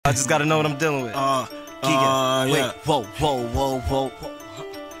I just gotta know what I'm dealing with. Yeah. Wait, whoa. Mulla,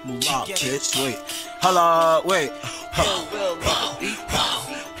 bitch, wait. Holla, wait.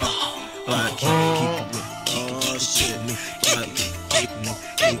 Shit.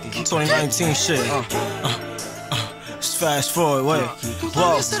 2019 shit. Just fast forward, wait.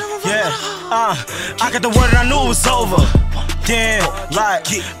 Whoa, yeah. I got the word and I knew it was over. Damn, like,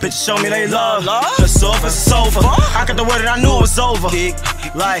 bitches show me they love. The sofa, it's sofa. I got the word and I knew it was over.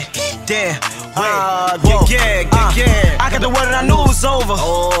 Like, damn, wait, yeah. I got the word and I knew it was over.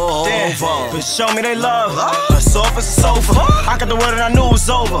 Damn, bitches show me they love. The sofa, it's sofa. I got the word and I knew it was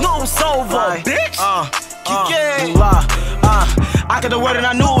over. Bitch. I got the word and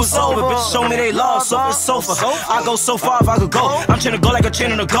I knew it was over. Bitch, show me they love, sofa. I go so far if I could go. I'm trying to go like a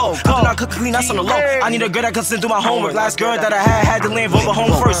chain on the go. Cooking out, cook clean, that's on the low. I need a girl that can send through my homework. Last girl that I had to land over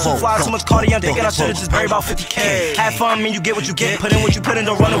home first. Too fly, too much Cardi, I'm thinking I should've just buried about 50K. Have fun, man, you get what you get. Put in what you put in,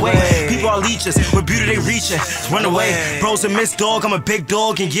 don't run away. People are leeches, with beauty they reaching. Run away, bros a miss dog, I'm a big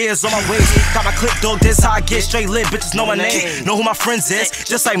dog and years on my waist. Got my clip dog, this how I get straight lit. Bitches know my name, know who my friends is.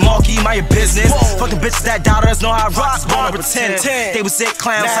 Just like Markiee, my business. Fucking bitches that doubt us know how I rock. Born to pretend. They was sick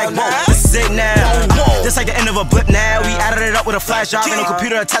clowns like, whoa, this is it now. This like the end of a blip now. We added it up with a flash drive and a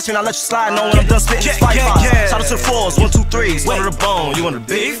computer attachment. I let you slide, know when I'm done spitting. Shout out to the fours, 1, 2, 3s. One of the bone, you want the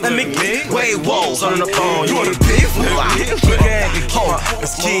beef? Let me wait, whoa, son of the bone, you want the beef?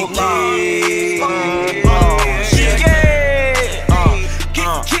 Let's kick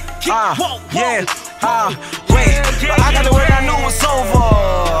wait, I got the word I knew it was over.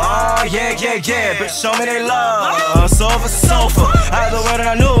 Yeah, bitch, show me they love. Sofa. I got the word and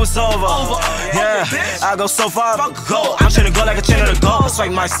I knew it was over. Yeah, I go so far if I could go. I'm trying to go like a chain on the go. It's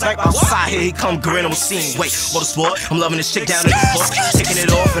like my snipe outside here, he come grin on the scene. Wait, motorsport, I'm loving this shit down in the court. Taking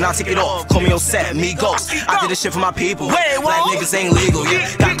it off and I'll take it off. Call me on set, me ghost. I did this shit for my people. Black niggas ain't legal, yeah.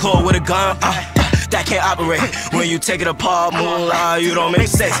 Got caught with a gun. That can't operate. When you take it apart, Mulla, you don't make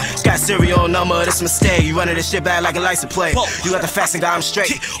sense. Got serial number, this mistake. You running this shit back like a license plate. You got the facts and got them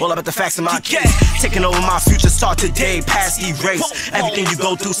straight. All about the facts in my case. Taking over my future, start today, past erase. Everything you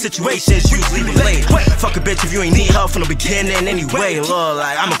go through, situations usually relate. Fuck a bitch if you ain't need help from the beginning anyway. Lord,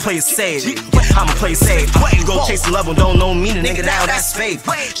 like, I'ma play it safe. You go chase the level, don't know me, the nigga now, that's faith.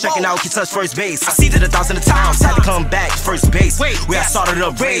 Checking out, can touch first base. I see that 1,000 times, had to come back to first base. Where I started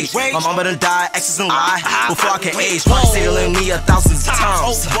a rage. My mama done died, exes and lie. Before I can age, why say to me 1,000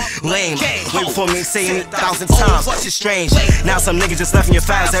 times? Lame, wait before me saying it 1,000 times. Shit strange. Now some niggas just left in your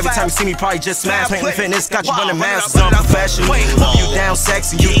fast. Every time you see me, probably just smash. Painting fitness, got you running mouths, it's unprofessional. You down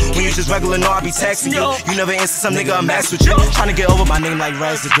sexing you. When you just regular, no, I be texting you. You never answer some nigga, I mess with you. Trying to get over my name like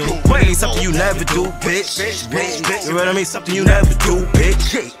residue. Wait, something you never do, bitch. You know what I mean? Something you never do,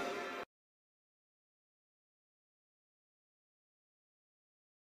 bitch.